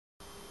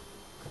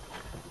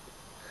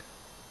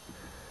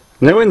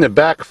Now in the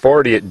back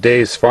 40 at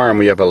Davidsfarm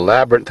we have a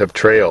labyrinth of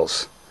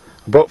trails.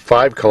 About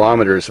 5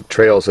 kilometers of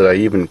trails that I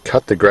even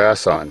cut the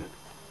grass on.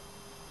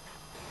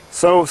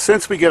 So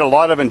since we get a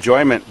lot of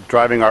enjoyment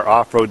driving our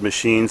off-road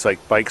machines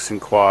like bikes and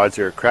quads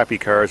or crappy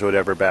cars or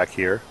whatever back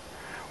here,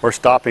 or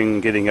stopping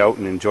and getting out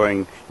and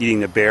enjoying eating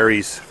the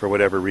berries for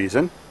whatever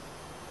reason,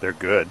 they're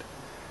good.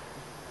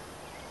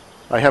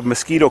 I have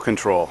mosquito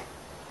control.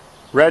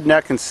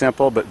 Redneck and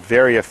simple but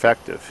very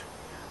effective.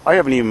 I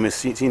haven't even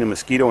seen a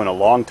mosquito in a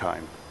long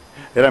time.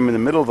 Yet I'm in the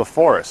middle of the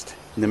forest,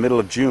 in the middle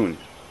of June.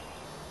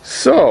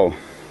 So,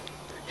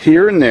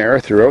 here and there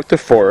throughout the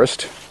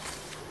forest,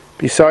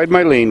 beside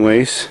my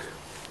laneways,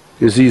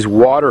 is these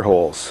water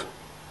holes.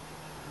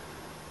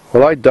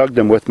 Well, I dug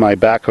them with my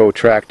backhoe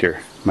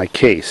tractor, my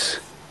case.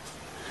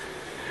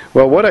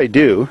 Well, what I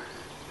do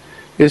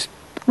is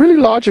really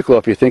logical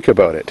if you think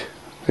about it.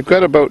 I've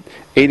got about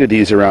 8 of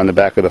these around the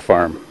back of the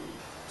farm.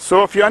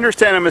 So if you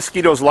understand a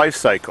mosquito's life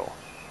cycle,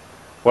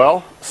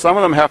 well, some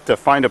of them have to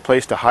find a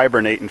place to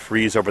hibernate and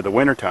freeze over the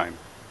wintertime.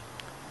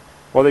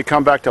 Well, they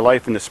come back to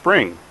life in the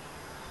spring.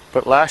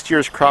 But last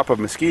year's crop of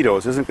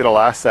mosquitoes isn't going to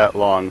last that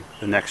long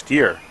the next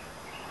year.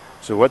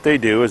 So what they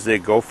do is they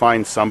go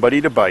find somebody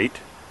to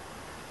bite,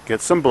 get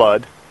some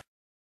blood,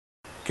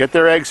 get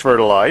their eggs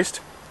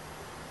fertilized,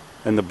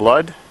 and the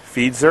blood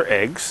feeds their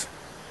eggs,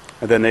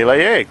 and then they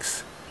lay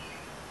eggs.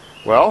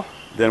 Well,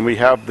 then we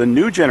have the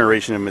new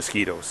generation of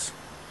mosquitoes.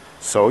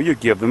 So you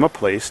give them a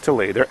place to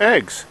lay their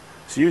eggs.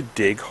 So you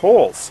dig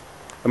holes.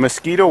 A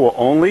mosquito will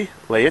only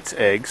lay its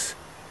eggs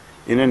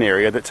in an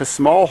area that's a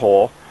small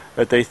hole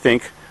that they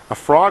think a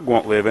frog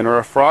won't live in, or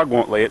a frog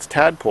won't lay its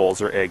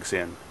tadpoles or eggs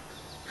in.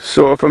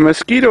 So if a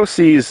mosquito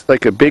sees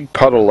like a big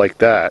puddle like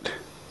that,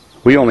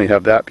 we only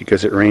have that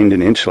because it rained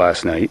an inch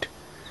last night,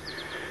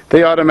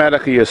 they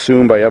automatically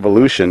assume by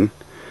evolution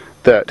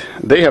that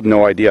they have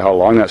no idea how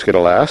long that's going to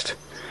last,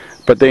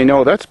 but they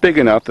know that's big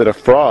enough that a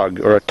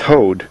frog or a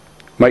toad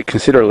might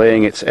consider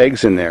laying its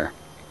eggs in there.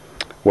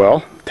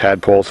 Well,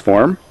 tadpoles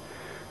form,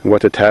 and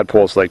what do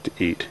tadpoles like to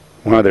eat?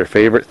 One of their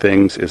favorite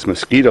things is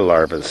mosquito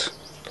larvae.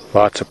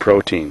 Lots of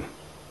protein.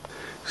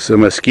 So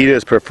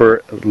mosquitoes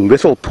prefer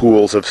little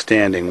pools of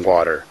standing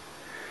water.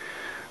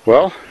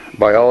 Well,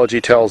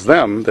 biology tells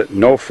them that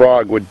no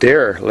frog would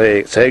dare lay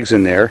its eggs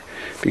in there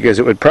because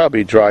it would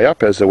probably dry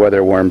up as the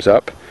weather warms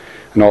up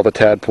and all the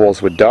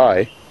tadpoles would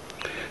die.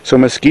 So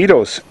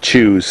mosquitoes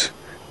choose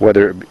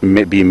whether it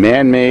may be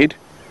man-made,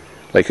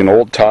 like an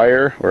old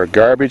tire or a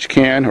garbage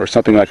can or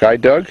something like I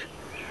dug,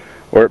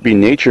 or it be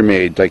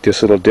nature-made, like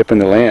this little dip in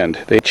the land.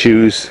 They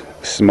choose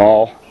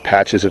small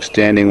patches of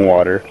standing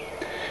water,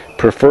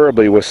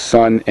 preferably with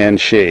sun and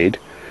shade,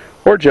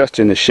 or just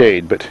in the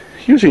shade, but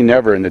usually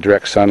never in the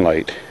direct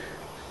sunlight.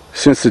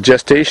 Since the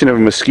gestation of a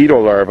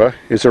mosquito larva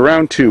is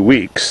around 2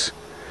 weeks,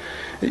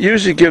 it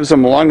usually gives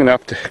them long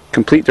enough to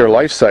complete their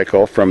life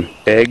cycle from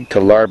egg to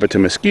larva to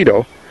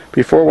mosquito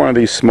before one of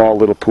these small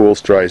little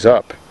pools dries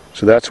up.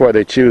 So that's why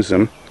they choose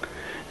them,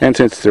 and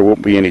since there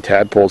won't be any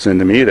tadpoles in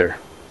them either.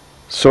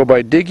 So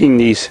by digging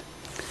these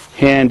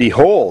handy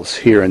holes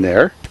here and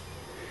there,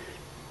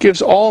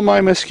 gives all my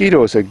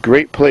mosquitoes a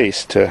great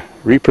place to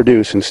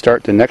reproduce and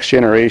start the next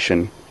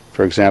generation,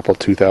 for example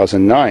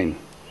 2009.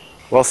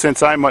 Well,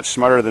 since I'm much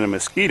smarter than a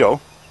mosquito,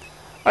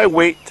 I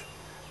wait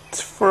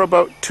for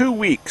about 2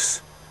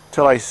 weeks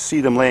till I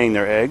see them laying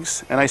their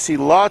eggs, and I see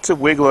lots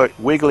of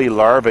wiggly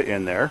larvae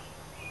in there,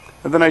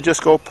 and then I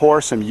just go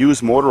pour some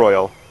used motor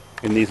oil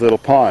in these little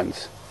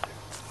ponds.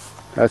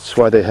 That's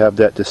why they have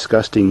that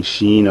disgusting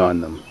sheen on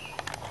them.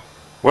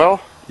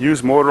 Well,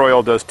 used motor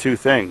oil does 2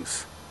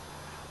 things.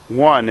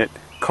 One, it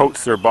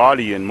coats their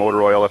body in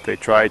motor oil if they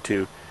try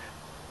to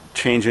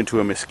change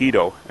into a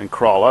mosquito and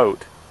crawl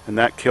out, and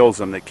that kills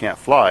them, they can't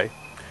fly.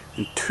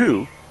 And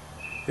 2,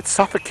 it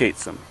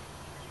suffocates them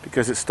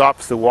because it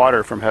stops the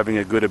water from having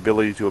a good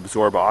ability to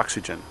absorb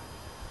oxygen.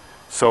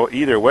 So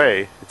either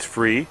way, it's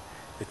free,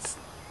 it's,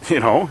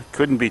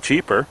 couldn't be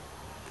cheaper,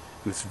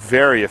 and it's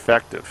very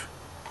effective.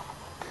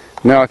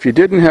 Now if you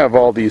didn't have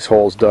all these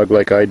holes dug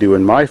like I do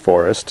in my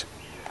forest,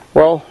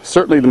 well,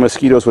 certainly the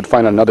mosquitoes would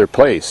find another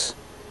place.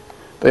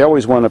 They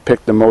always want to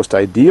pick the most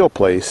ideal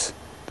place,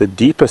 the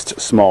deepest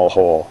small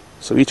hole.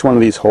 So each one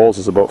of these holes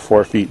is about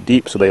 4 feet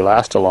deep, so they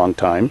last a long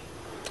time.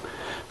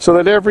 So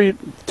that every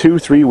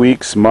 2-3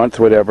 weeks, month,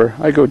 whatever,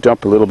 I go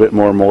dump a little bit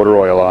more motor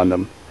oil on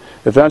them.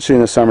 Eventually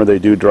in the summer they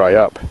do dry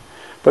up.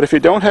 But if you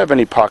don't have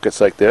any pockets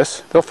like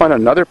this, they'll find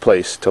another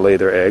place to lay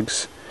their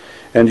eggs,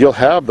 and you'll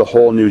have the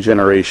whole new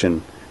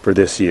generation for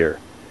this year.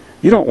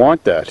 You don't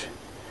want that.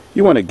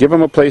 You want to give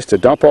them a place to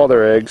dump all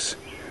their eggs,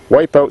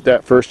 wipe out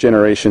that first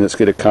generation that's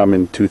going to come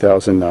in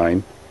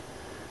 2009,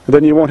 and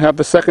then you won't have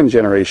the second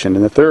generation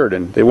and the third,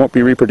 and they won't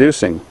be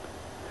reproducing.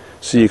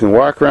 So you can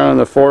walk around in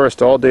the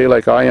forest all day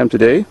like I am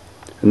today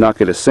and not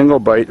get a single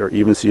bite or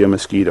even see a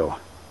mosquito.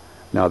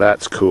 Now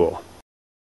that's cool.